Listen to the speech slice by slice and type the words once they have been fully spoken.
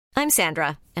I'm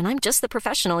Sandra, and I'm just the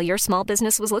professional your small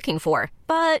business was looking for.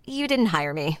 But you didn't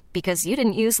hire me because you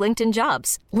didn't use LinkedIn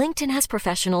Jobs. LinkedIn has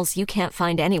professionals you can't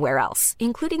find anywhere else,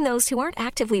 including those who aren't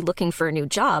actively looking for a new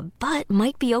job, but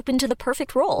might be open to the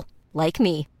perfect role, like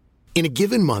me. In a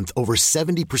given month, over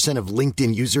 70% of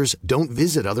LinkedIn users don't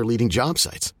visit other leading job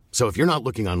sites. So if you're not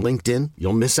looking on LinkedIn,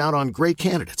 you'll miss out on great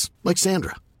candidates like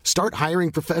Sandra. Start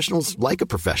hiring professionals like a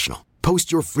professional.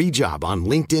 Post your free job on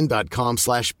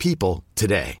linkedin.com/people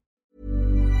today.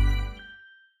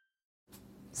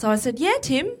 So I said, yeah,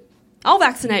 Tim, I'll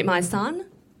vaccinate my son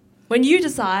when you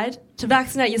decide to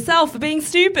vaccinate yourself for being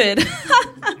stupid.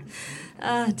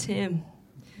 Tim.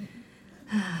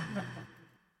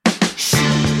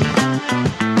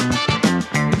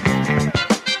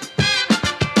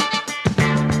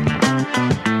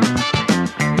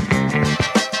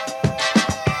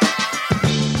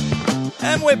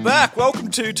 And we're back. Welcome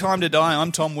to Time to Die.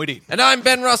 I'm Tom Whitty. And I'm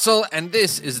Ben Russell, and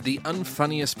this is the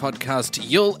unfunniest podcast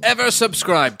you'll ever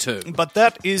subscribe to. But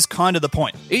that is kind of the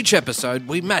point. Each episode,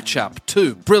 we match up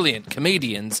two brilliant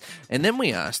comedians, and then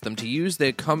we ask them to use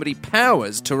their comedy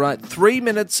powers to write 3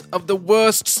 minutes of the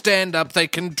worst stand-up they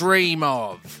can dream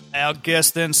of. Our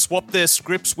guests then swap their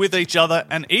scripts with each other,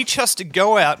 and each has to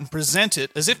go out and present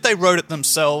it as if they wrote it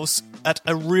themselves at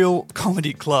a real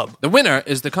comedy club. The winner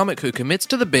is the comic who commits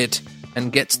to the bit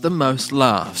and gets the most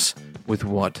laughs with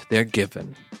what they're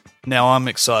given. Now, I'm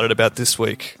excited about this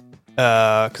week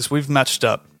because we've matched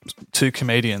up two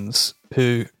comedians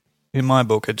who, in my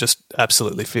book, are just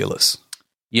absolutely fearless.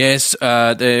 Yes,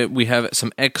 we have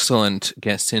some excellent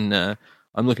guests in. I'm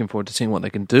looking forward to seeing what they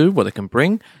can do, what they can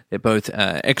bring. They're both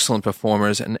excellent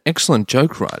performers and excellent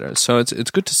joke writers. So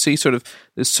it's good to see sort of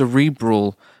this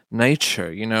cerebral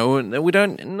nature. You know, we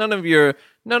don't. None of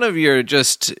your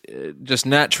just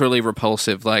naturally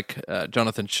repulsive like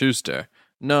Jonathan Schuster.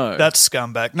 No, that's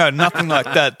scumbag. No, nothing like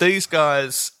that. These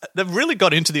guys, they've really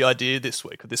got into the idea this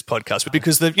week of this podcast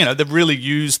because they've really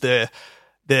used their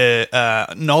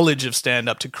knowledge of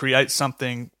stand-up to create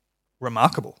something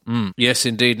remarkable. Yes,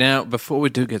 indeed. Now, before we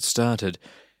do get started,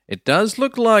 it does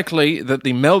look likely that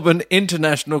the Melbourne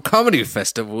International Comedy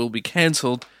Festival will be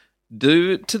cancelled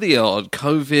due to the old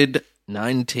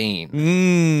COVID-19.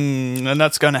 And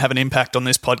that's going to have an impact on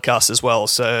this podcast as well.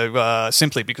 So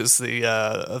simply because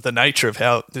of the nature of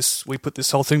how we put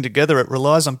this whole thing together, it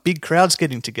relies on big crowds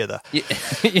getting together. Yeah,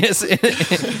 yes, in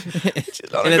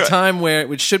a time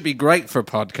which should be great for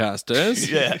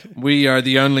podcasters. Yeah, we are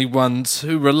the only ones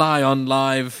who rely on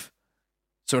live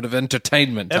sort of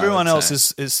entertainment. Everyone else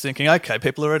is thinking, okay,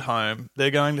 people are at home.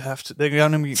 They're going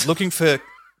to be looking for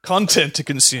content to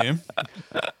consume.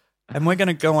 And we're going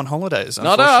to go on holidays,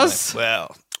 Not us.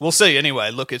 Well, we'll see. Anyway,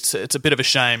 look, it's a bit of a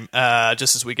shame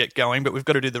just as we get going, but we've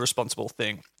got to do the responsible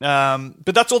thing.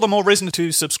 But that's all the more reason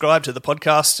to subscribe to the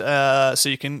podcast so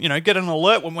you can, get an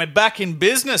alert when we're back in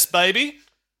business, baby.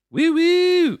 Woo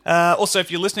woo. Also,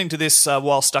 if you're listening to this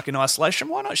while stuck in isolation,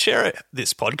 why not share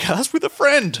this podcast with a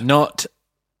friend? Not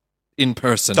in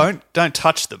person. Don't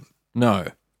touch them. No.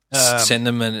 Send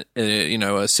them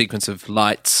a sequence of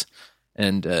lights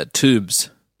and tubes.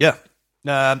 Yeah,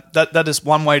 that is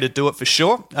one way to do it for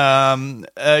sure.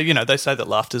 They say that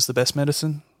laughter is the best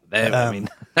medicine. That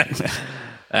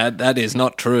is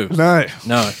not true. No.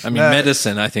 I mean,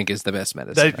 medicine, I think, is the best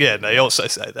medicine. They also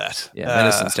say that. Yeah,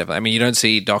 medicine's definitely. I mean, you don't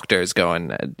see doctors going,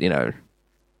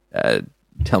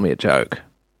 tell me a joke.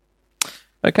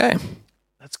 Okay.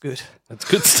 That's good. That's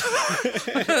good stuff.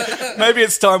 Maybe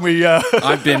it's time we...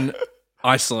 I've been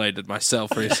isolated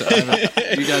myself recently.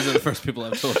 You guys are the first people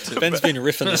I've talked to. Ben's been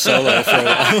riffing the solo for a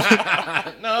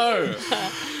while. No.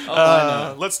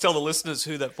 Let's tell the listeners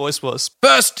who that voice was.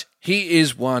 First, he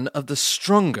is one of the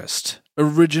strongest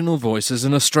original voices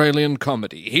in Australian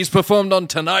comedy. He's performed on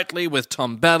Tonightly with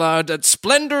Tom Ballard, at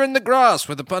Splendour in the Grass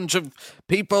with a bunch of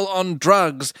people on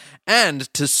drugs,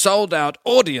 and to sold-out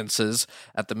audiences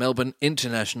at the Melbourne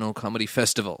International Comedy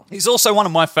Festival. He's also one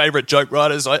of my favourite joke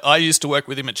writers. I used to work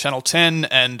with him at Channel 10,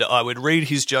 and I would read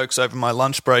his jokes over my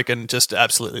lunch break and just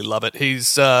absolutely love it.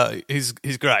 He's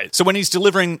great. So when he's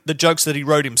delivering the jokes that he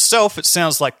wrote himself, it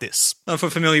sounds like this. If we're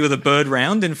familiar with a bird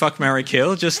round in Fuck, Marry,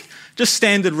 Kill, just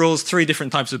standard rules, 3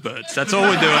 different types of birds. That's all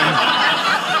we're doing.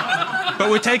 But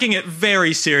we're taking it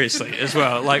very seriously as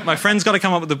well. Like, my friend's got to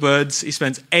come up with the birds. He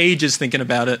spends ages thinking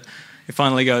about it. He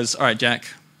finally goes, all right, Jack.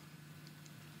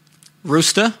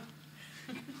 Rooster.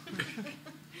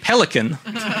 Pelican.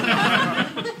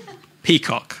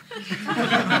 Peacock.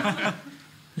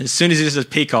 As soon as he says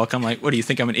peacock, I'm like, what do you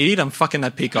think, I'm an idiot? I'm fucking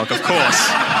that peacock, of course.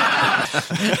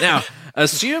 Now,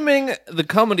 Assuming the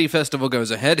comedy festival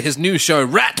goes ahead, his new show,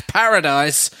 Rat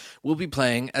Paradise, will be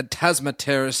playing at Tasma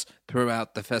Terrace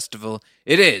throughout the festival.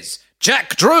 It is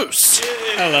Jack Druce.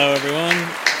 Hello, everyone.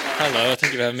 Hello,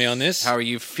 thank you for having me on this. How are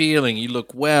you feeling? You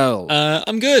look well.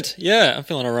 I'm good. Yeah, I'm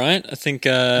feeling all right. I think...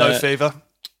 No fever.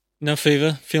 No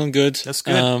fever. Feeling good. That's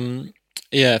good.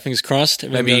 Yeah, fingers crossed.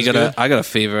 Maybe I got a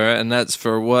fever, and that's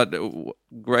for what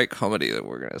great comedy that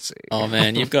we're going to see. Oh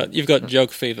man, you've got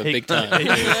joke fever big time.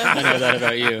 I know that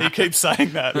about you. He keeps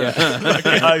saying that. Yeah.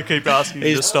 I keep asking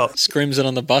you to stop. Screams it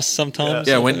on the bus sometimes.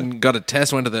 Yeah, went and got a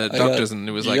test, went to the doctors, and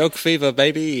it was like... Joke fever,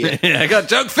 baby. Yeah, I got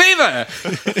joke fever!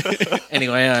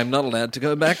 Anyway, I'm not allowed to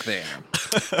go back there.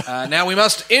 Now we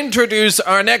must introduce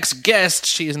our next guest.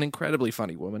 She is an incredibly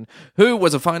funny woman who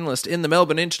was a finalist in the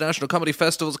Melbourne International Comedy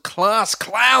Festival's Class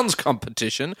Clowns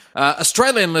competition.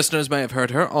 Australian listeners may have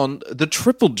heard her on the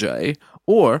Triple J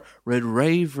or read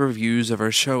rave reviews of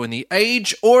her show in The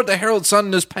Age or the Herald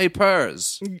Sun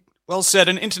newspapers. Well said.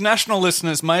 And international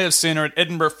listeners may have seen her at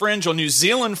Edinburgh Fringe or New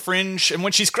Zealand Fringe, and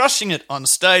when she's crushing it on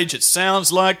stage, it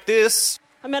sounds like this.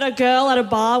 I met a girl at a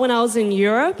bar when I was in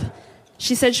Europe.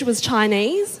 She said she was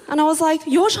Chinese, and I was like,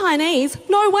 "You're Chinese?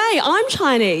 No way, I'm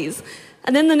Chinese."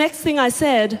 And then the next thing I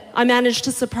said, I managed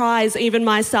to surprise even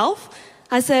myself.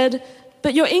 I said,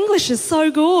 "But your English is so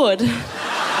good."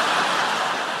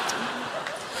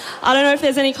 I don't know if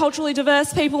there's any culturally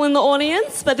diverse people in the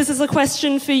audience, but this is a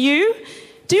question for you.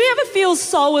 Do you ever feel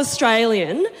so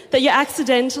Australian that you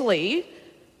accidentally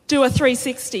do a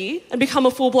 360 and become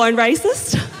a full-blown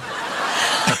racist?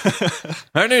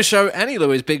 Her new show, Annie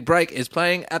Louie's Big Break, is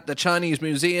playing at the Chinese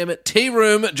Museum Tea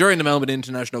Room during the Melbourne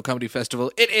International Comedy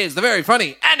Festival. It is the very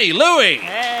funny Annie Louie.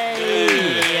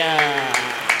 Hey! Yeah.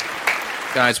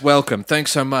 Guys, welcome.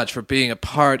 Thanks so much for being a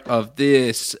part of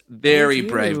this very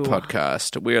brave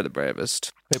podcast. We are the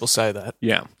bravest. People say that.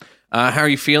 Yeah. How are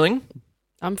you feeling?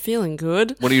 I'm feeling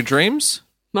good. What are your dreams?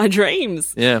 My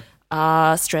dreams? Yeah.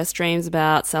 Stress dreams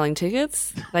about selling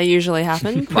tickets. They usually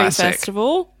happen Classic.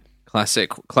 pre-festival.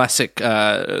 Classic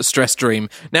stress dream.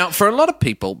 Now, for a lot of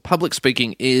people, public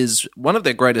speaking is one of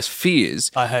their greatest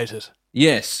fears. I hate it.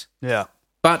 Yes. Yeah.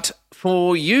 But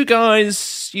for you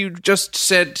guys, you just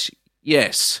said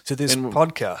yes. To this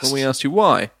podcast. When we asked you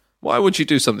why would you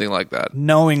do something like that?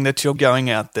 Knowing that you're going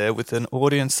out there with an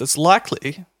audience that's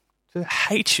likely to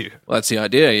hate you. Well, that's the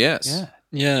idea, yes. Yeah.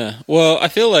 Yeah. Well, I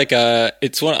feel like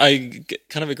it's one I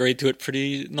kind of agreed to it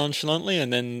pretty nonchalantly,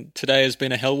 and then today has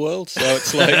been a hell world, so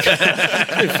it's like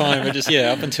pretty fine. But just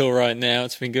up until right now,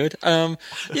 it's been good. I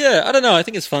don't know. I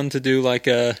think it's fun to do like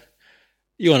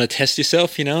you want to test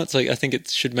yourself. You know, it's like I think it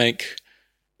should make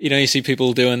you see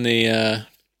people doing the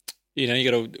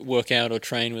you got to work out or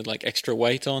train with like extra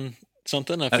weight on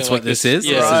something. I That's feel what like this is?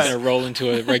 Yeah, Right. it's going to roll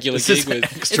into a regular gig with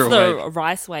extra It's weight. the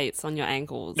rice weights on your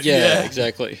ankles. Yeah,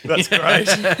 exactly. That's great.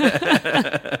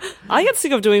 I get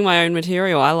sick of doing my own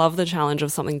material. I love the challenge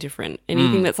of something different.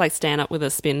 Anything that's like stand up with a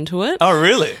spin to it. Oh,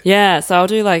 really? Yeah, so I'll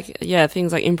do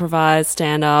things like improvise,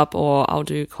 stand up, or I'll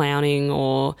do clowning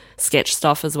or sketch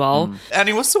stuff as well.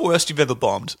 Annie, what's the worst you've ever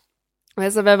bombed?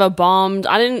 As I've ever bombed,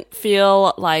 I didn't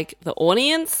feel like the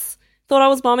audience thought I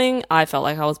was bombing. I felt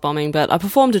like I was bombing, but I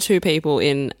performed to 2 people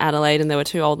in Adelaide, and there were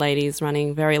 2 old ladies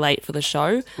running very late for the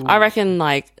show. I reckon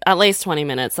like at least 20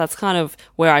 minutes. That's kind of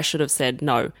where I should have said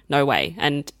no way.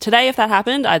 And today, if that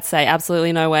happened, I'd say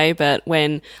absolutely no way. But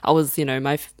when I was,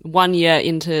 my 1 year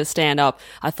into stand-up,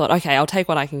 I thought, okay, I'll take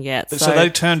what I can get. So they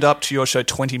turned up to your show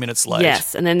 20 minutes late?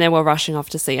 Yes, and then they were rushing off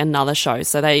to see another show.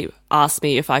 So they asked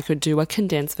me if I could do a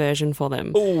condensed version for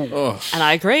them. And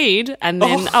I agreed. And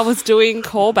then I was doing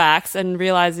callbacks and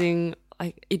realizing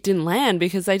like it didn't land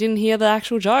because they didn't hear the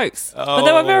actual jokes. But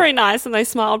they were very nice and they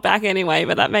smiled back anyway,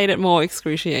 but that made it more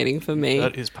excruciating for me.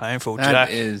 That is painful, That Jack.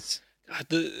 is...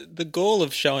 The gall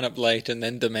of showing up late and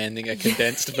then demanding a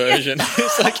condensed version.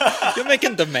 It's like, you're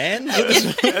making demands?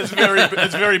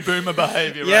 It's very boomer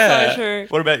behaviour. Yeah. So true.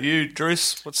 What about you,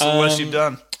 Druce? What's the worst you've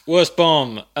done? Worst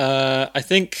bomb. I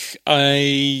think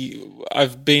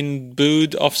I've been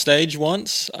booed off stage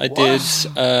once. I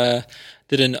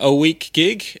did an O-Week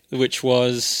gig, which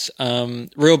was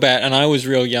real bad, and I was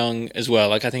real young as well.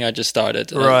 Like I think I just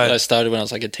started. Right. I started when I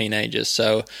was like a teenager,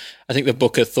 so I think the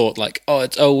booker thought like, oh,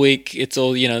 it's O-Week, it's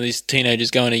all these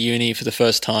teenagers going to uni for the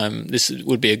first time. This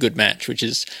would be a good match, which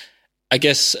is, I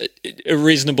guess, a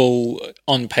reasonable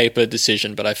on paper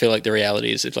decision. But I feel like the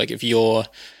reality is,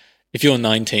 if you're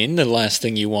 19, the last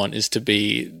thing you want is to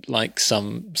be like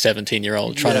some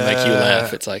 17-year-old trying to make you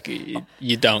laugh. It's like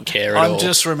you don't care at all. I'm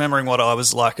just remembering what I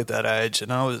was like at that age,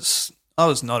 and I was I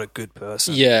was not a good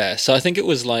person. Yeah, so I think it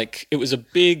was a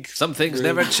big. Some things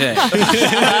never change.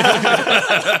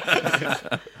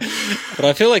 But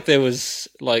I feel like there was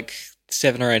like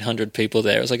 700 or 800 people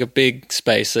there. It was like a big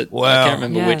space at Wow. I can't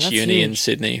remember Yeah, which that's uni in huge.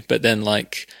 Sydney, but then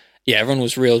everyone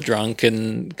was real drunk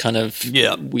and kind of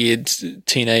weird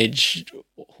teenage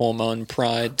hormone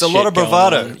pride. It's a lot of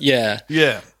bravado. Yeah.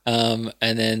 Yeah. And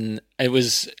then it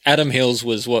was Adam Hills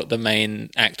was what the main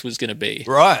act was going to be.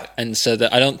 Right. And so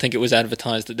that I don't think it was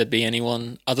advertised that there'd be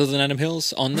anyone other than Adam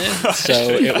Hills on there. So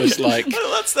it was like,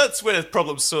 Well, that's where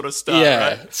problems sort of start, yeah.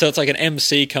 right? So it's like an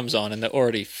MC comes on and they're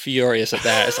already furious at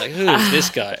that. It's like, who is this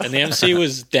guy? And the MC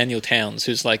was Daniel Towns,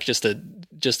 who's like just a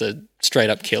straight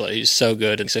up killer. He's so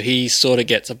good. And so he sort of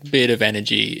gets a bit of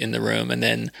energy in the room and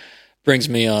then brings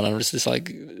me on. I'm just this like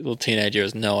little teenager who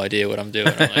has no idea what I'm doing.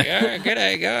 I'm like, oh,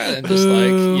 g'day, guys. And just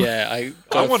like, yeah,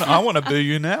 I want to boo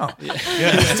you now. Do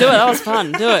it. That was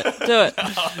fun. Do it.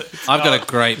 I've got a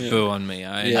great boo on me.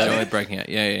 I Yeah. enjoy breaking out.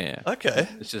 Yeah. Okay.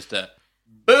 It's just a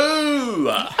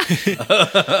boo.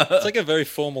 It's like a very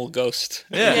formal ghost.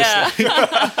 Yeah.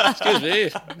 Excuse me.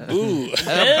 Ooh.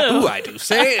 Boo, I do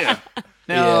say.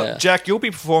 Now, Yeah. Jack, you'll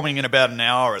be performing in about an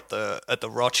hour at the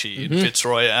Rochi in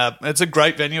Fitzroy. It's a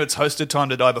great venue. It's hosted Time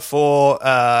to Die before.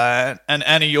 And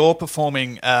Annie, you're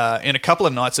performing in a couple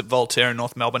of nights at Voltaire in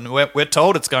North Melbourne. We're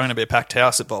told it's going to be a packed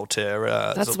house at Voltaire.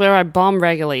 That's where I bomb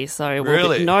regularly, so it will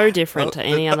Really? be no different to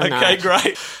any other okay, night.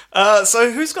 great.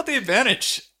 So who's got the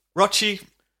advantage? Rochi,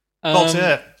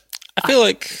 Voltaire. I feel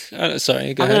like,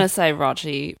 sorry, go I'm ahead. going to say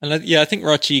Rochi. And I think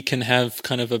Rochi can have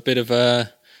kind of a bit of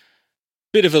a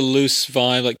loose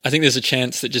vibe. Like I think there's a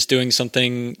chance that just doing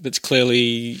something that's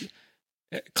clearly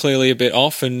a bit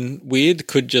off and weird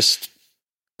could just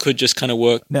kind of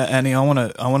work. Now, Annie, I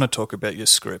want to talk about your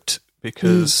script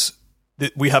because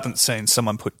we haven't seen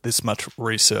someone put this much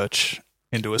research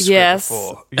into a script Yes.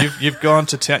 before. You've gone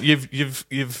to town.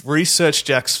 You've researched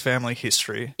Jack's family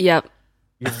history. Yep.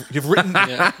 You've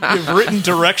written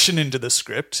direction into the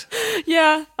script.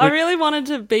 Yeah, I really wanted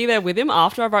to be there with him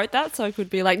after I wrote that, so I could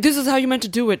be like, "This is how you meant to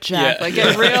do it, Jack." Yeah. Like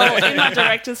get real in my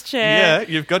director's chair. Yeah,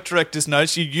 you've got director's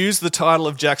notes. You use the title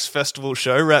of Jack's festival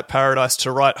show, Rat Paradise,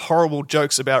 to write horrible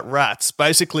jokes about rats,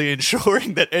 basically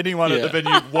ensuring that anyone at the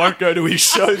venue won't go to his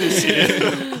show this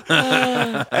year.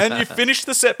 And you finish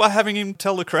the set by having him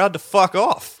tell the crowd to fuck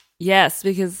off. Yes,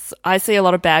 because I see a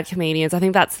lot of bad comedians. I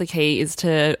think that's the key, is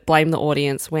to blame the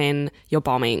audience when you're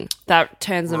bombing. That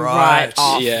turns them right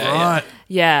off. Yeah. Right.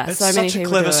 Yeah, It's so many such a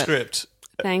people clever do it. script.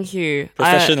 Thank you.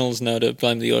 Professionals know to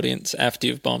blame the audience after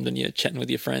you've bombed and you're chatting with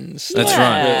your friends. That's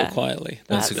Yeah. Real quietly.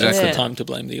 That's That's the it. time to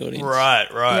blame the audience. Right.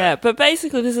 Yeah, but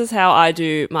basically this is how I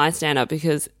do my stand-up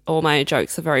because all my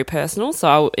jokes are very personal.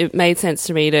 So it made sense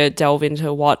to me to delve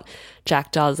into what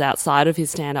Jack does outside of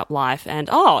his stand-up life. And,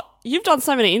 you've done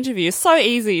so many interviews. So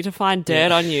easy to find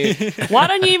dirt on you. Why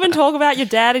don't you even talk about your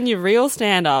dad in your real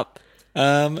stand-up?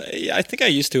 Yeah, I think I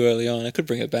used to early on. I could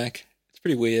bring it back. It's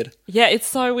pretty weird. Yeah, it's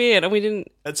so weird. And we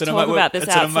didn't talk about this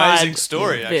It's outside. an amazing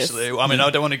story, this. actually. I mean, I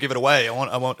don't want to give it away.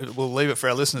 We'll leave it for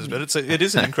our listeners, but it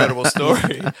is an incredible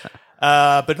story.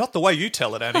 But not the way you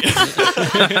tell it, Annie.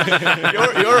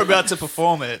 You're about to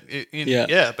perform it in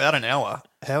about an hour.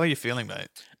 How are you feeling, mate?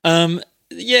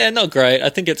 Yeah, not great. I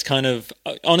think it's kind of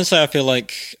honestly, I feel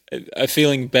like I'm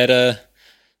feeling better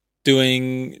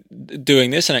doing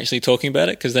this and actually talking about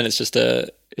it because then it's just a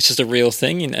real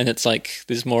thing and it's like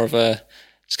there's more of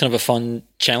it's kind of a fun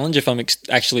challenge if I'm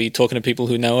actually talking to people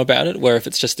who know about it. Where if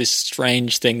it's just this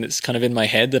strange thing that's kind of in my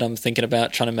head that I'm thinking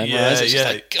about trying to memorize, it's just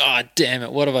like, God damn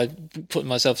it, what have I put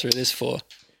myself through this for?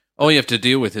 All you have to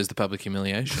deal with is the public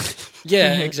humiliation.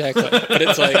 Yeah, exactly. But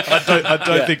it's like I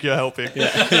don't think you're helping.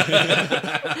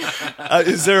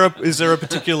 Is there a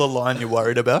particular line you're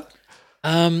worried about?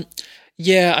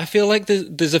 Yeah, I feel like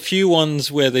there's a few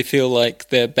ones where they feel like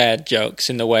they're bad jokes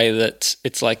in the way that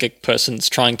it's like a person's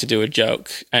trying to do a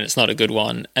joke and it's not a good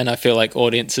one. And I feel like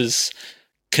audiences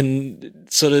can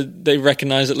sort of, they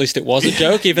recognize at least it was a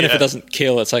joke, even if it doesn't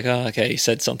kill. It's like, oh, okay, he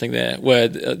said something there. Where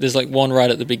there's like one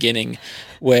right at the beginning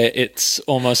where it's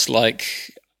almost like,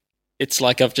 it's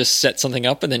like I've just set something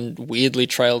up and then weirdly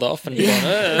trailed off and gone,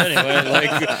 anyway,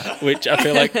 like, which I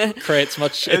feel like creates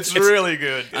much. It's really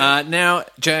good. Now,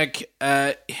 Jack,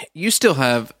 you still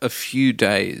have a few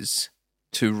days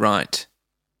to write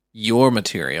your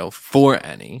material for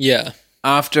Annie. Yeah.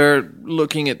 After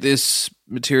looking at this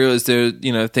material, is there,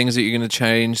 things that you're going to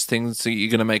change, things that you're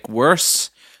going to make worse?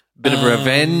 Bit of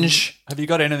revenge? Have you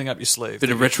got anything up your sleeve? Bit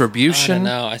of I retribution? don't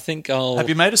know. I think I'll. Have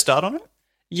you made a start on it?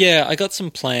 Yeah, I got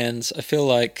some plans. I feel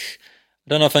like I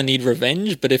don't know if I need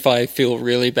revenge, but if I feel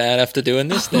really bad after doing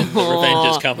this, then the revenge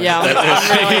is coming. Yeah,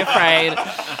 I'm really afraid.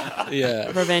 Yeah.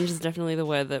 Revenge is definitely the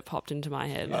word that popped into my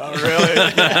head. Oh,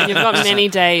 really? And you've got many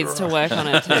days to work on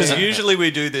it Because too. usually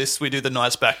we do the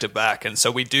nights back to back, and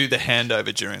so we do the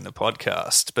handover during the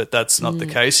podcast. But that's not the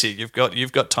case here.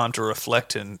 You've got time to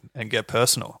reflect and get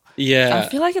personal. Yeah. I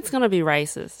feel like it's going to be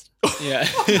racist. Yeah.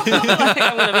 Like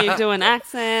I'm going to be doing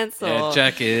accents or... Yeah,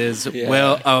 Jack is,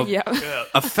 Yeah.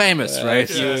 a famous If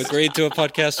racist. you agreed to a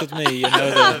podcast with me, you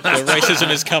know the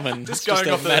racism is coming. It's just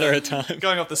a matter of time.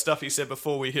 Going off the stuff he said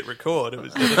before we hit record.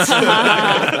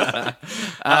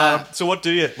 So what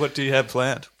do you have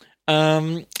planned?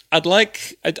 I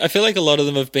feel like a lot of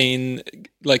them have been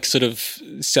like sort of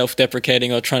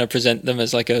self-deprecating or trying to present them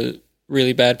as like a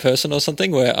really bad person or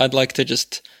something, where I'd like to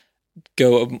just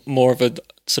go more of a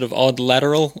sort of odd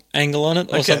lateral angle on it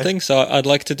or something. So I'd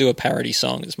like to do a parody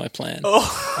song is my plan.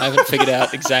 I haven't figured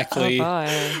out exactly.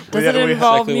 Does it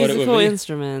involve exactly what it would musical be.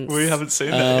 instruments? We haven't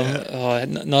seen that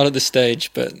yet. Not at this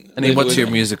stage, but What's your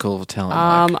musical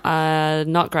talent like?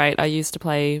 Not great. I used to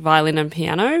play violin and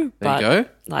piano. There but you go.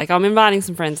 Like, I'm inviting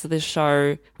some friends to this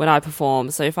show when I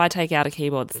perform, so if I take out a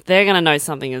keyboard, they're going to know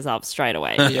something is up straight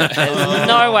away. There's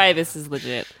no way this is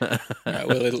legit. All right,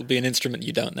 well, it'll be an instrument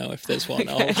you don't know if there's one.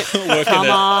 I'll work Come it out.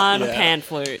 on, Yeah. pan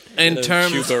flute. In A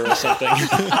terms, tuba or something.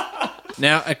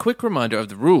 now a quick reminder of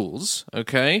the rules.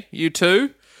 Okay, you two,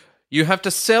 you have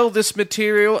to sell this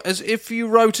material as if you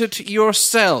wrote it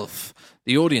yourself.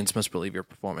 The audience must believe your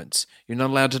performance. You're not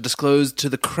allowed to disclose to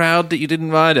the crowd that you didn't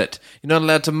write it. You're not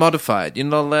allowed to modify it. You're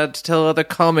not allowed to tell other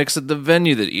comics at the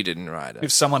venue that you didn't write it.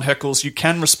 If someone heckles, you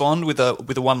can respond with a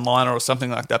one-liner or something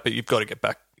like that, but you've got to get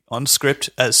back on script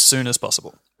as soon as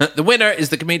possible. The winner is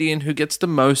the comedian who gets the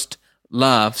most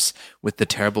laughs with the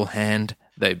terrible hand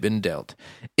they've been dealt.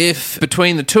 If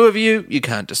between the two of you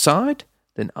can't decide,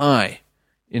 then I,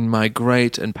 in my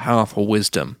great and powerful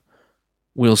wisdom,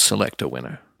 will select a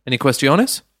winner. Any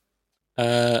questiones?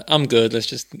 I'm good. Let's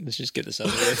just get this over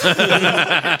with.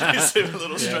 You seem a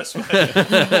little stressed. All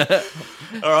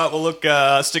right, well, look,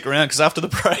 stick around, because after the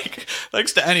break,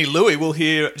 thanks to Annie Louie, we'll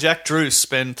hear Jack Drew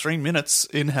spend 3 minutes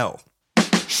in hell.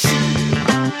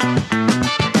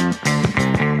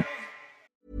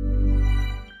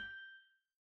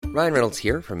 Ryan Reynolds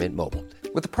here from Mint Mobile.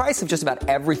 With the price of just about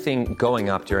everything going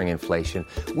up during inflation,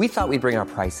 we thought we'd bring our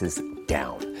prices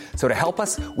down. So to help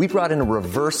us, we brought in a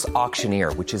reverse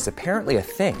auctioneer, which is apparently a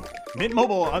thing. Mint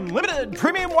Mobile Unlimited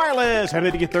Premium Wireless. How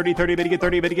to get 30, 30, bit to get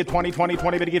 30, bit to get 20, 20,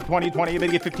 20, bit to get 20, 20, bit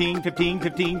to get 15, 15,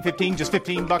 15, 15, just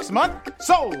 $15 a month?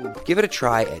 Sold! Give it a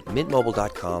try at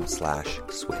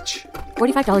mintmobile.com/switch.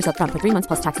 $45 up front for 3 months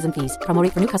plus taxes and fees. Promo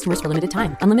rate for new customers for limited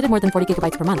time. Unlimited more than 40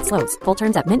 gigabytes per month. Slows full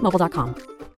terms at mintmobile.com.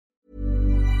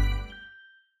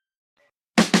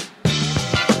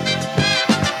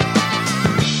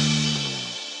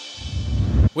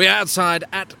 We're outside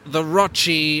at the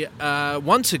Rochi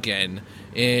once again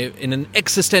in an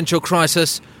existential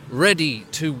crisis, ready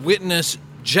to witness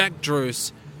Jack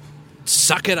Drews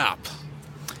suck it up.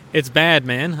 It's bad,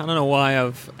 man. I don't know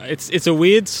why It's a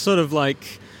weird sort of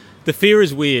like... The fear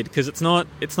is weird because it's not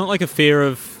like a fear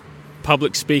of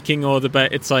public speaking or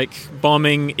it's like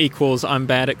bombing equals I'm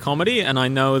bad at comedy, and I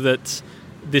know that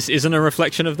this isn't a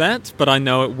reflection of that, but I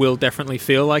know it will definitely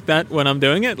feel like that when I'm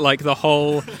doing it. Like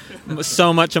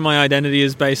so much of my identity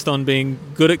is based on being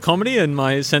good at comedy and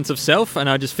my sense of self, and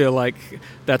I just feel like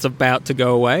that's about to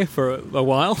go away for a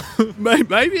while.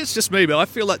 Maybe it's just me, but I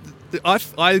feel like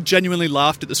I genuinely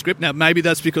laughed at the script. Now, maybe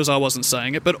that's because I wasn't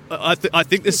saying it, but I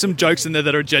think there's some jokes in there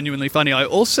that are genuinely funny. I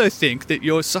also think that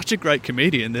you're such a great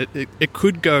comedian that it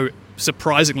could go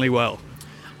surprisingly well.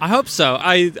 I hope so.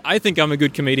 I think I'm a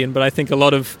good comedian, but I think a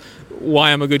lot of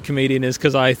why I'm a good comedian is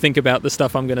because I think about the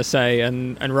stuff I'm going to say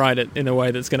and write it in a way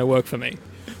that's going to work for me.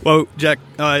 Well, Jack,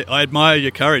 I admire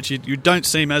your courage. You don't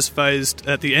seem as phased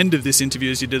at the end of this interview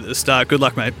as you did at the start. Good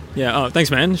luck, mate. Yeah, oh, thanks,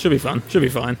 man. Should be fun. Should be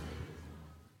fine.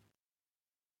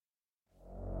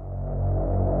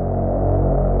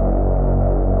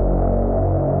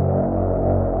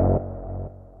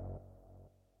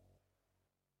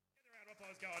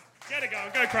 Get it going,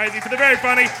 go crazy for the very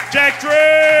funny Jack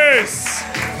Drews!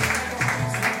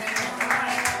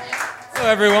 Hello,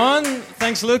 everyone.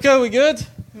 Thanks, Luca. We good?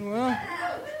 Well,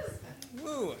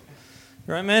 woo. You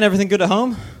right, man? Everything good at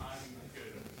home?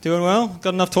 Doing well?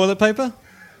 Got enough toilet paper?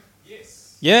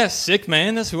 Yes. Yes, sick,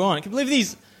 man. That's what we want. Can you believe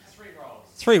these? 3 rolls.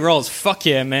 3 rolls. Fuck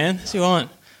yeah, man. That's what we want.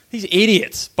 These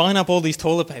idiots buying up all these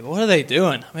toilet paper. What are they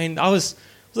doing? I mean, I was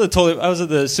at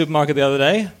the supermarket the other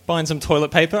day buying some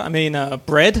toilet paper.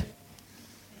 Bread.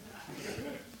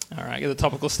 All right, get the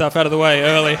topical stuff out of the way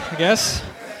early, I guess.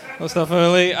 All stuff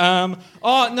early.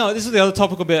 This is the other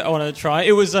topical bit I wanted to try.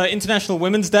 It was International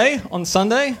Women's Day on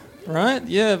Sunday. right?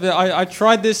 Yeah, but I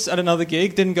tried this at another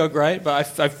gig, didn't go great,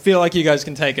 but I feel like you guys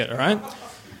can take it, all right?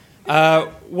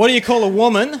 What do you call a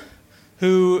woman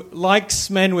who likes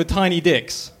men with tiny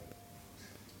dicks?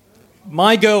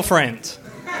 My girlfriend.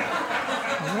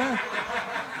 Yeah.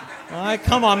 All right,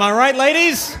 come on, am I right,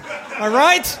 ladies? Am I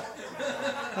right?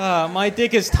 My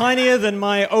dick is tinier than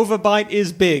my overbite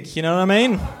is big, you know what I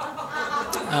mean?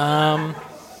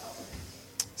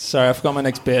 Sorry, I forgot my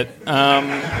next bit.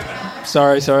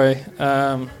 Sorry.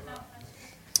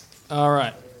 All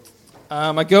right.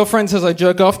 My girlfriend says I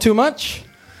jerk off too much.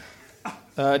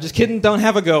 Just kidding, don't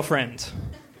have a girlfriend.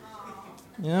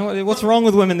 You know, what's wrong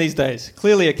with women these days?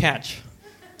 Clearly a catch.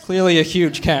 Clearly a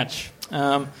huge catch.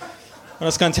 What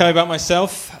else can I tell you about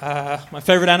myself? My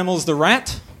favorite animal is the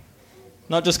rat.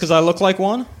 Not just because I look like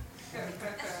one.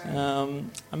 I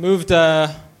moved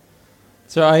here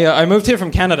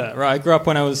from Canada. Right, I grew up,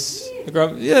 a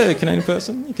Canadian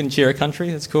person. You can cheer a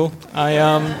country. That's cool. I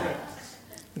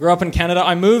grew up in Canada.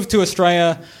 I moved to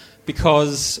Australia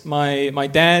because my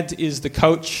dad is the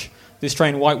coach of the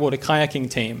Australian whitewater kayaking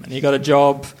team, and he got a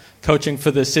job coaching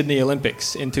for the Sydney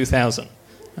Olympics in 2000.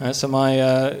 So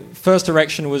my first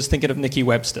erection was thinking of Nikki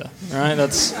Webster. Right,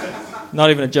 that's not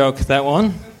even a joke, that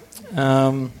one.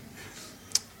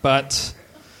 But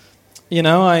you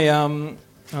know,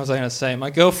 what was I going to say? My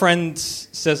girlfriend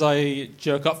says I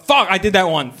jerk off. Fuck, I did that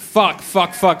one. Fuck.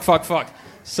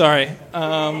 Sorry.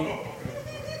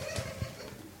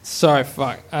 Sorry,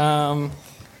 fuck.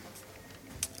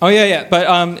 Oh, yeah.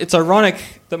 But it's ironic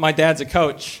that my dad's a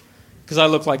coach because I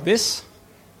look like this.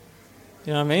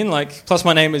 You know what I mean? Like, plus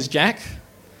my name is Jack,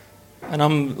 and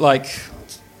I'm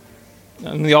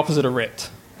the opposite of ripped.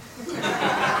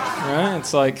 Right?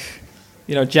 It's like,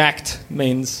 you know, jacked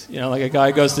means, you know, like a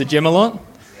guy who goes to the gym a lot.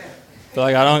 But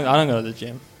like, I don't go to the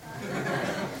gym.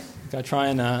 Like I try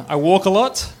and I walk a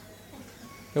lot.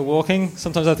 Go walking.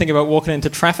 Sometimes I think about walking into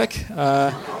traffic.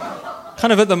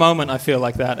 Kind of at the moment, I feel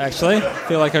like that. Actually, I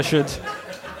feel like I should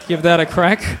give that a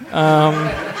crack.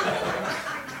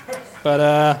 But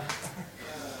I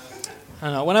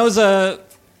don't know. When I was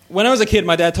a kid,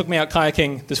 my dad took me out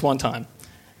kayaking this one time,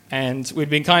 and we'd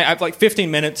been kayaking like 15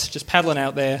 minutes, just paddling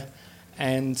out there,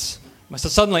 and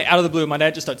suddenly, out of the blue, my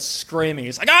dad just starts screaming.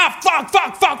 He's like, fuck.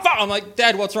 I'm like,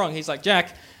 Dad, what's wrong? He's like,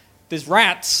 Jack, there's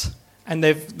rats, and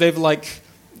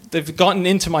they've gotten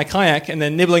into my kayak, and they're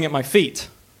nibbling at my feet.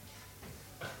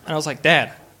 And I was like,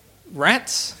 Dad,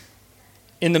 rats?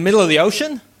 In the middle of the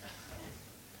ocean?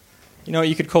 You know what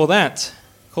you could call that?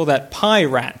 Call that pie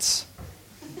rats.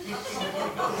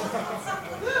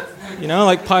 You know,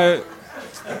 like pie...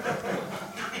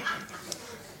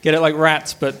 Get it like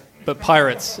rats, but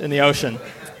pirates in the ocean.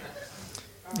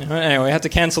 You know, anyway, I had to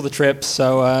cancel the trip,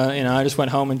 so I just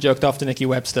went home and jerked off to Nikki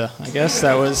Webster. I guess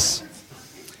that was...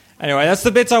 Anyway, that's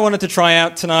the bits I wanted to try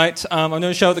out tonight. I'm doing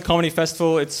a show at the Comedy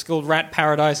Festival. It's called Rat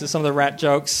Paradise. There's some of the rat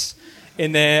jokes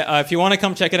in there. If you want to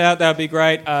come check it out, that would be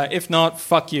great. If not,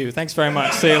 fuck you. Thanks very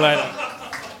much. See you later.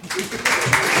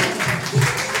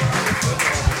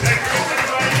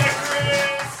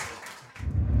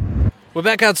 We're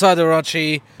back outside the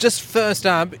Rochi. Just first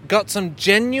up, got some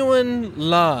genuine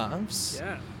laughs.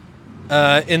 Yeah.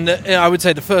 I would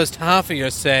say the first half of your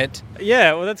set.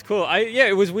 Yeah, well, that's cool.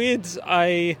 It was weird.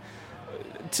 I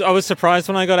was surprised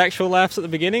when I got actual laughs at the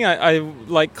beginning. I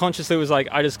like consciously was like,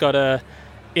 I just gotta,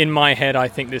 in my head, I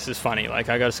think this is funny. Like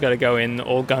I just gotta go in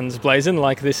all guns blazing.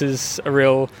 Like this is a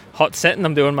real hot set, and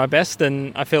I'm doing my best.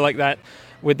 And I feel like that.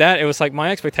 With that, it was like my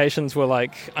expectations were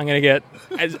like, I'm going to get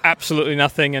absolutely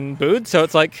nothing and booed. So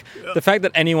it's like the fact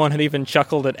that anyone had even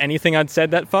chuckled at anything I'd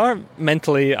said that far,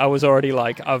 mentally I was already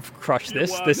like, I've crushed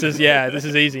this. This is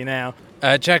easy now.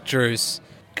 Jack Drews,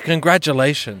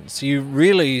 congratulations. You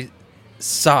really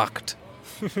sucked.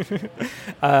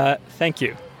 Thank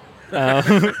you.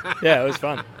 Yeah, it was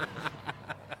fun.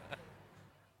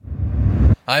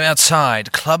 I'm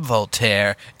outside Club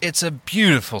Voltaire. It's a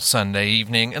beautiful Sunday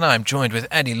evening, and I'm joined with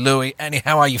Annie Louie. Annie,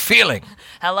 how are you feeling?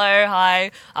 Hello,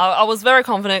 hi. I was very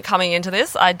confident coming into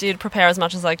this. I did prepare as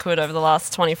much as I could over the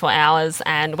last 24 hours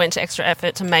and went to extra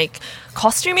effort to make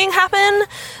costuming happen.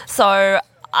 So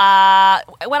when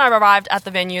I arrived at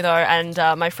the venue, though, and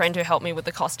my friend who helped me with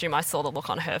the costume, I saw the look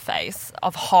on her face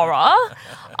of horror.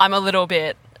 I'm a little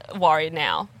bit worried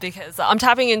now because I'm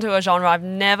tapping into a genre I've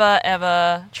never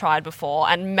ever tried before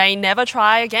and may never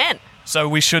try again. So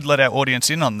we should let our audience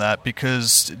in on that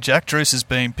because Jack Druce has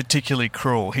been particularly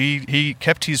cruel. He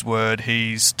kept his word.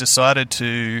 He's decided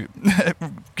to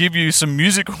give you some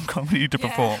musical comedy to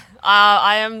perform.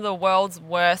 I am the world's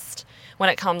worst when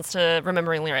it comes to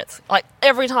remembering lyrics. Like,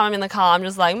 every time I'm in the car, I'm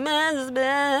just like,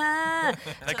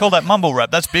 They call that mumble rap.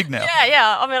 That's big now.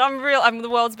 Yeah. I mean, I'm the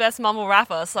world's best mumble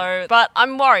rapper, but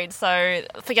I'm worried, so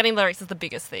forgetting lyrics is the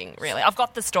biggest thing, really. I've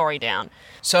got the story down.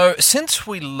 So, since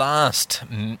we last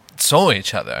saw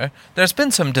each other, there's been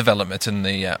some developments in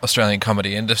the Australian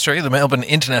comedy industry. The Melbourne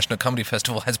International Comedy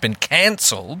Festival has been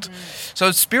cancelled. So,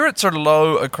 spirits are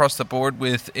low across the board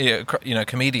with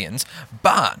comedians,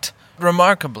 but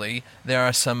remarkably, there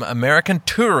are some American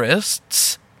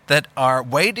tourists that are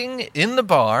waiting in the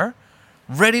bar,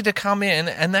 ready to come in,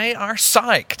 and they are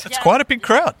psyched. It's quite a big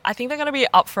crowd. I think they're going to be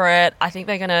up for it. I think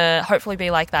they're going to hopefully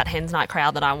be like that Hens Night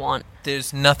crowd that I want.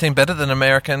 There's nothing better than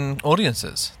American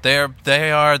audiences. They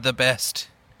are the best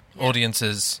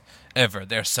audiences ever.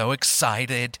 They're so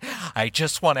excited. I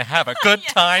just want to have a good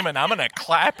time, and I'm going to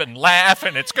clap and laugh,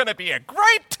 and it's going to be a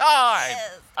great time.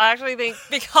 Yes. I actually think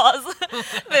because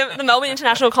the Melbourne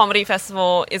International Comedy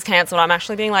Festival is cancelled, I'm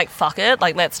actually being like, fuck it.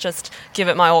 Like, let's just give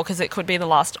it my all because it could be the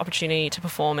last opportunity to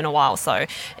perform in a while. So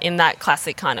in that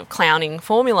classic kind of clowning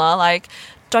formula, like,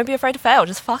 don't be afraid to fail,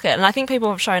 just fuck it. And I think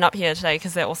people have shown up here today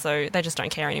because they just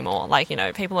don't care anymore. Like,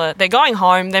 they're going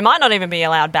home. They might not even be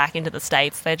allowed back into the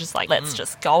States. They're just like, let's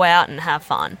just go out and have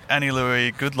fun. Annie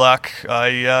Louie, good luck.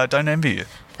 I don't envy you.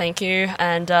 Thank you.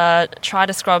 And try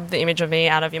to scrub the image of me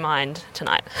out of your mind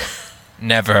tonight.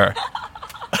 Never.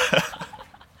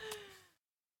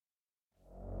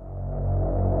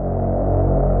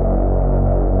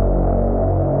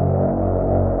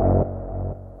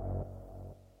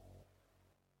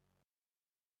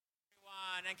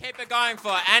 And keep it going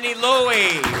for Annie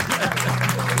Louie.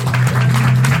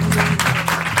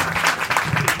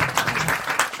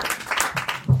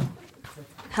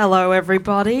 Hello,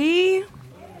 everybody.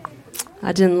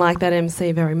 I didn't like that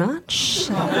MC very much.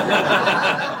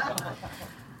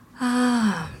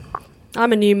 I'm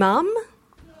a new mum.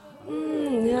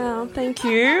 Yeah, thank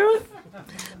you.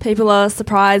 People are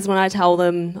surprised when I tell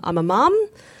them I'm a mum.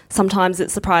 Sometimes it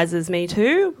surprises me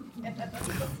too.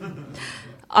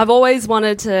 I've always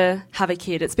wanted to have a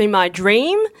kid. It's been my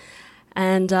dream.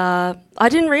 And I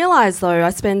didn't realise, though,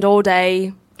 I spend all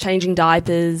day changing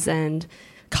diapers and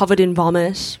covered in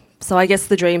vomit. So I guess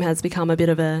the dream has become a bit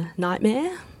of a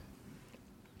nightmare.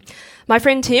 My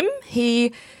friend Tim,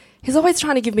 he's always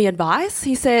trying to give me advice.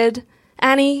 He said,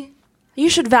 Annie, you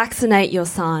should vaccinate your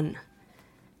son.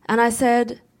 And I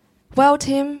said, well,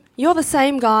 Tim, you're the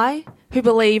same guy who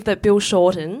believed that Bill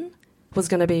Shorten was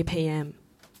going to be PM.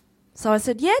 So I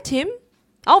said, yeah, Tim,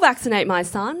 I'll vaccinate my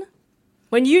son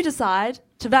when you decide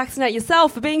to vaccinate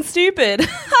yourself for being stupid.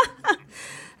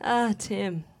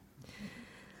 Tim.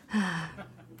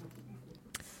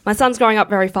 My son's growing up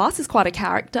very fast. He's quite a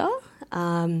character.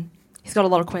 He's got a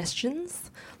lot of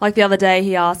questions. Like the other day,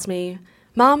 he asked me,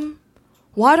 Mum,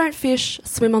 why don't fish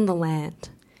swim on the land?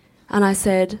 And I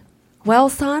said, well,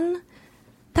 son,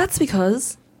 that's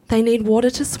because they need water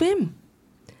to swim.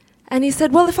 And he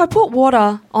said, well, if I put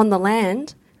water on the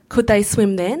land, could they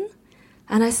swim then?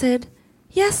 And I said,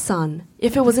 yes, son,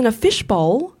 if it was in a fish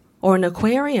bowl or an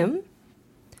aquarium.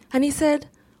 And he said,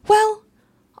 well,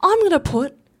 I'm going to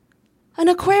put an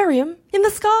aquarium in the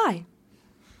sky.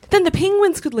 Then the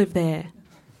penguins could live there.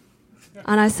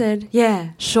 And I said,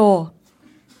 yeah, sure.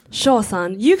 Sure,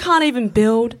 son, you can't even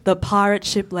build the pirate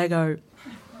ship Lego.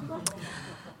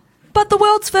 But the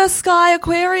world's first sky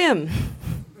aquarium.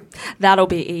 That'll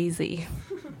be easy.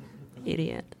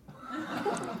 Idiot.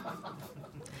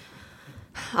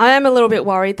 I am a little bit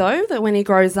worried, though, that when he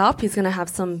grows up, he's going to have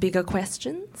some bigger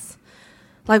questions.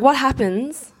 Like, what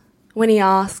happens when he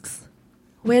asks,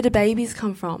 where do babies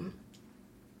come from?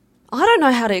 I don't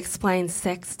know how to explain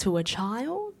sex to a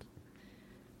child.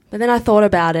 But then I thought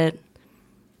about it,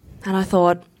 and I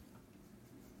thought,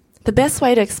 the best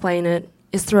way to explain it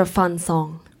is through a fun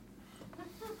song.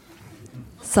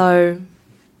 So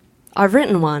I've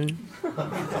written one.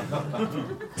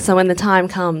 So when the time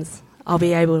comes, I'll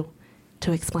be able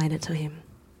to explain it to him.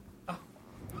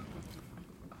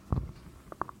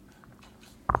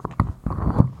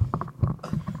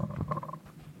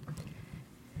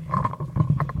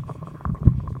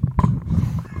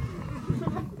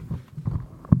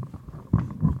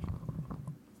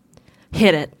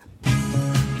 Hit it.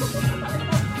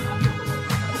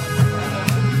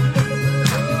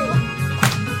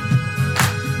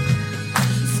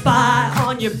 Spy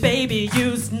on your baby,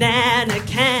 use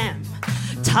Nanocam.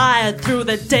 Tired through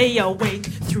the day, awake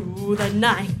through the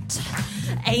night.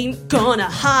 Ain't gonna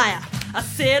hire a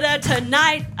sitter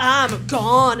tonight. I'm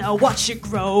gonna watch you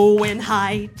grow in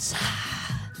height.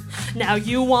 Now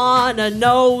you wanna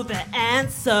know the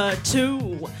answer to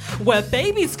where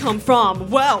babies come from?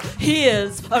 Well,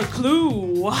 here's a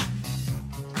clue.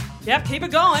 Yep, keep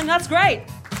it going, that's great.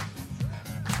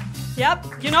 Yep,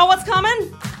 you know what's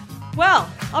coming? Well,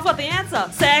 I've got the answer.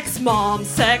 Sex mom, I'm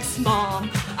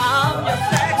your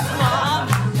sex mom.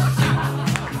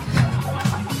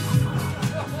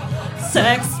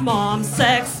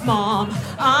 Sex mom,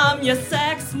 I'm your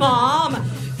sex mom.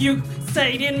 You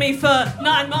stayed in me for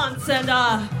 9 months and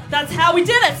that's how we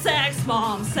did it. Sex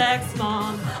mom,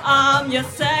 I'm your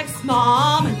sex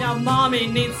mom. Now mommy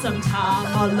needs some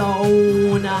time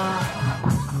alone.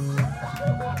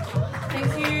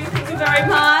 Thank you very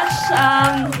much.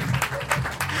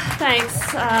 Thanks.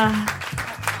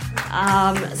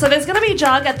 So there's going to be a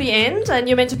jug at the end, and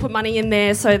you're meant to put money in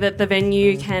there so that the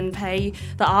venue can pay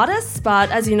the artists.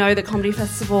 But as you know, the comedy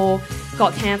festival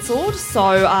got cancelled,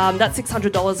 so that's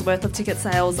 $600 worth of ticket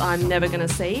sales I'm never going to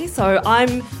see. So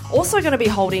I'm also going to be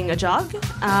holding a jug.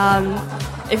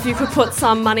 If you could put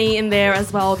some money in there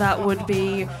as well, that would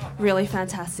be really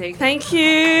fantastic. Thank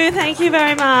you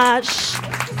very much.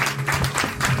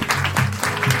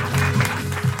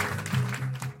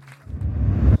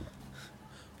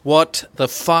 What the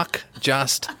fuck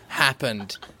just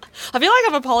happened? I feel like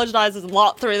I've apologised a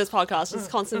lot through this podcast, just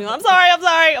constantly. I'm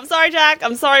sorry, Jack.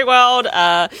 I'm sorry, world.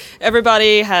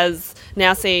 Everybody has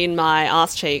now seen my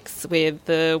ass cheeks with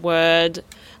the word.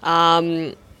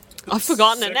 I've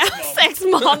forgotten it now. Sex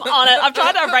mom on it. I've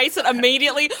tried to erase it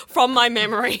immediately from my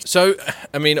memory. So,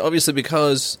 I mean, obviously,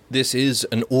 because this is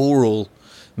an oral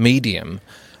medium,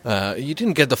 you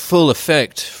didn't get the full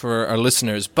effect for our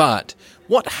listeners, but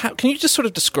can you just sort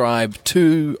of describe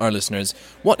to our listeners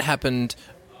what happened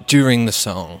during the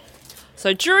song?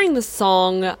 So during the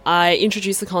song, I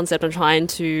introduced the concept. I'm trying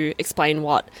to explain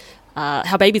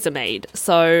how babies are made.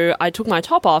 So I took my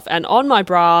top off, and on my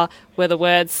bra were the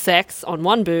words sex on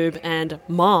one boob and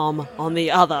mom on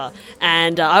the other.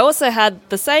 And I also had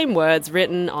the same words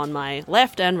written on my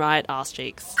left and right arse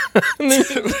cheeks.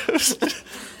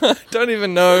 I don't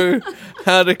even know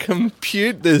how to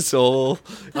compute this all.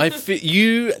 It's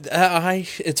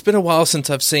been a while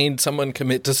since I've seen someone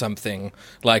commit to something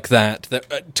like that.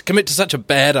 To commit to such a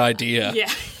bad idea,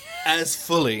 as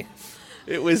fully.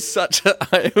 It was such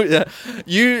a...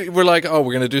 You were like, oh,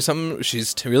 we're going to do something.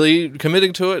 She's really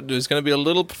committing to it. There's going to be a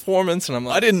little performance. And I'm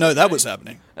like... I didn't know that was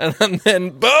happening. And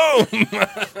then, boom!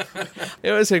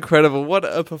 It was incredible. What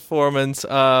a performance.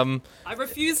 I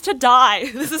refuse to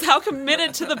die. This is how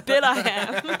committed to the bit I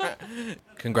am.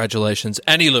 Congratulations,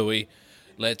 Annie Louie.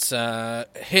 Let's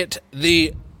hit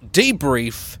the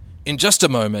debrief in just a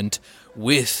moment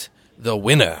with the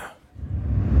winner.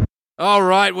 All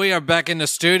right, we are back in the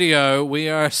studio. We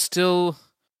are still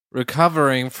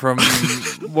recovering from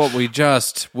what we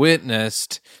just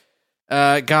witnessed.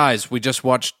 Guys, we just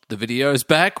watched the videos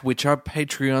back, which our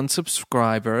Patreon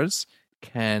subscribers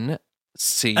can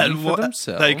see for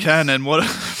themselves. They can, and what a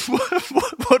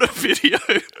video.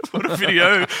 What a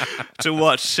video to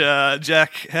watch,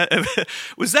 Jack.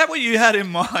 Was that what you had in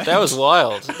mind? That was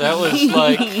wild. That was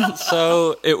like,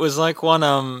 so it was like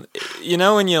one, you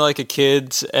know when you're like a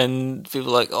kid and people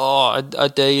are like, oh, I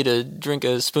dare you to drink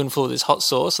a spoonful of this hot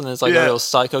sauce, and there's like a little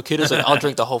psycho kid who's like, I'll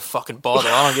drink the whole fucking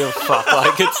bottle. I don't give a fuck.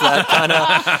 Like, it's that kind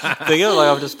of thing. Like,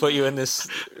 I've just put you in this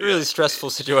really stressful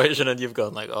situation and you've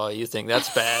gone like, oh, you think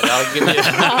that's bad. I'll give you...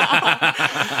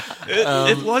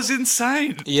 It was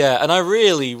insane. Yeah, and I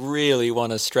really, really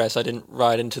want to stress I didn't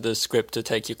write into the script to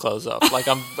take your clothes off. Like,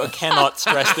 I cannot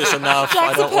stress this enough.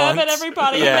 Jack's I don't a pervert, want...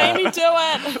 everybody. You made me do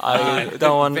it. I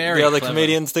don't want the other clever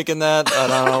comedians thinking that. I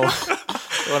don't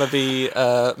want to be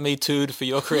Me Too'd for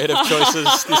your creative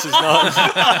choices. This is not...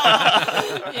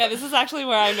 Yeah, this is actually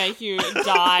where I make you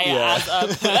die as a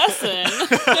person.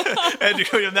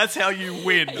 And that's how you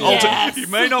win. Yes. You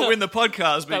may not win the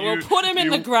podcast, but we'll put him in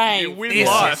the grave. You win This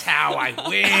life. is how I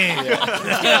win.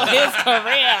 Kill his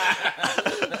career.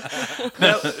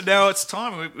 Now it's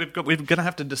time. We're going to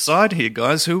have to decide here,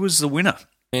 guys. Who was the winner?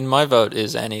 I mean, my vote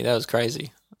is Annie. That was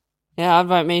crazy. Yeah, I'd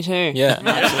vote me too. Yeah,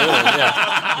 absolutely.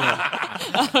 Yeah.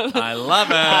 I love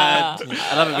it.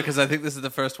 I love it because I think this is the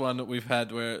first one that we've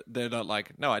had where they're not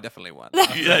like, no, I definitely won.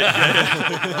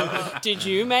 Did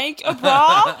you make a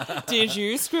bra? Did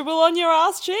you scribble on your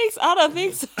ass cheeks? I don't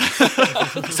think so.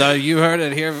 So you heard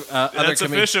it here. That's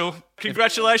official.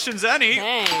 Congratulations, Annie.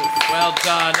 Thanks. Well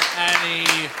done,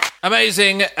 Annie.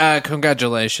 Amazing.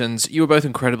 Congratulations. You were both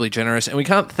incredibly generous, and we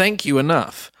can't thank you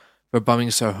enough for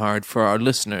bumming so hard for our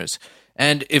listeners.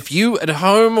 And if you at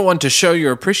home want to show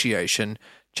your appreciation,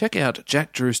 check out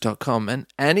jackdrews.com and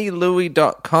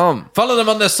annielouis.com. Follow them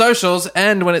on their socials,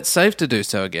 and when it's safe to do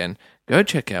so again, go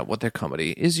check out what their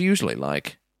comedy is usually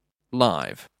like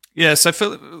live. Yeah, so for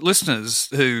listeners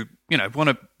who, want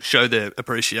to show their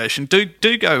appreciation, do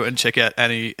go and check out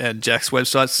Annie and Jack's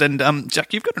websites. And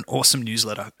Jack, you've got an awesome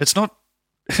newsletter. It's not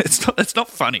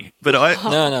funny, but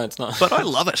No, it's not. But I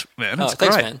love it, man. It's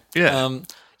thanks, great. man. Yeah.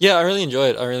 Yeah, I really enjoy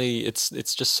it.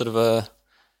 It's just sort of a,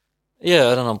 I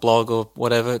don't know, blog or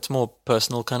whatever. It's more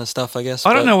personal kind of stuff, I guess.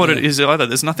 I don't know what it is either.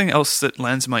 There's nothing else that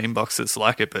lands in my inbox that's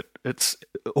like it, but it's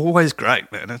always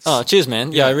great, man. Cheers,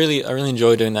 man. Yeah, I really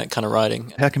enjoy doing that kind of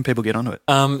writing. How can people get onto it?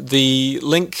 The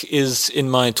link is in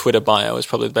my Twitter bio is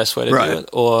probably the best way to do it.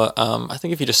 Or I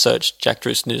think if you just search Jack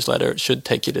Druce newsletter, it should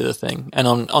take you to the thing. And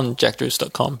on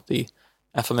jackdruce.com, the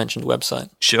aforementioned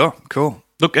website. Sure, cool.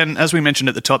 Look, and as we mentioned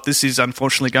at the top, this is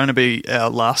unfortunately going to be our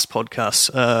last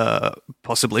podcast,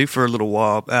 possibly for a little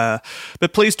while.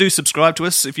 But please do subscribe to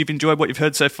us if you've enjoyed what you've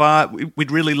heard so far.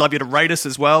 We'd really love you to rate us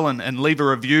as well and leave a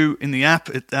review in the app.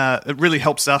 It really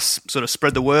helps us sort of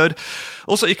spread the word.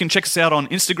 Also, you can check us out on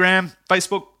Instagram,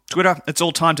 Facebook, Twitter. It's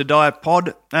all Time to Die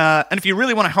Pod. And if you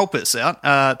really want to help us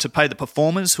out to pay the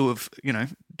performers who have,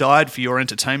 died for your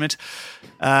entertainment,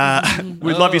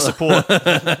 we'd love your support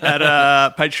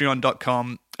at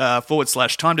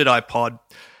patreon.com/Time to Die Pod.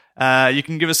 You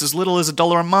can give us as little as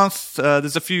 $1 a month.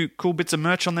 There's a few cool bits of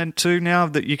merch on there too now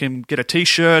that you can get a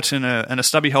t-shirt and a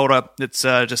stubby holder. It's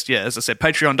as I said,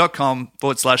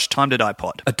 patreon.com/Time to Die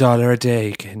Pod. $1 a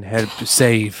day can help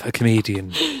save a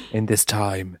comedian in this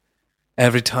time.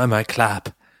 Every time I clap,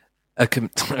 okay.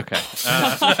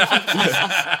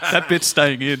 That bit's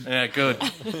staying in. Yeah, good.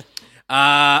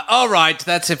 All right,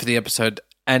 that's it for the episode.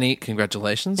 Annie,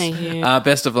 congratulations. Thank you.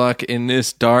 Best of luck in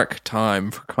this dark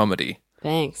time for comedy.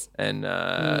 Thanks. And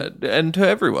to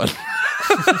everyone.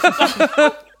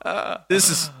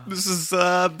 This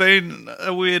has been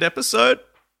a weird episode,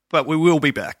 but we will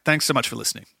be back. Thanks so much for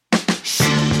listening.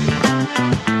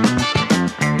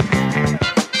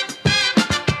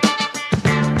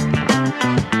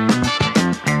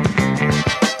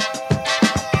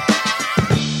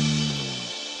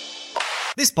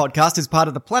 This podcast is part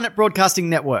of the Planet Broadcasting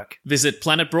Network. Visit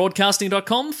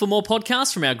planetbroadcasting.com for more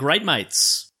podcasts from our great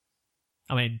mates.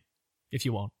 I mean, if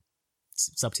you want.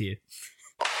 It's up to you.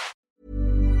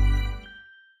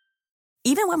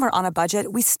 Even when we're on a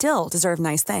budget, we still deserve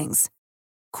nice things.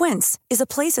 Quince is a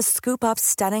place to scoop up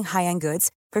stunning high-end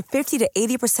goods for 50 to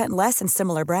 80% less than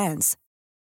similar brands.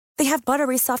 They have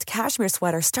buttery soft cashmere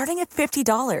sweaters starting at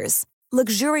 $50,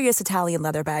 luxurious Italian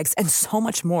leather bags, and so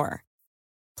much more.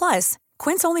 Plus,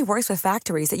 Quince only works with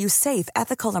factories that use safe,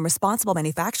 ethical, and responsible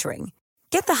manufacturing.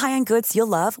 Get the high-end goods you'll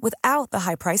love without the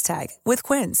high price tag with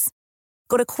Quince.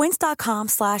 Go to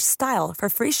quince.com/style for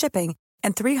free shipping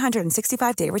and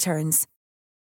 365-day returns.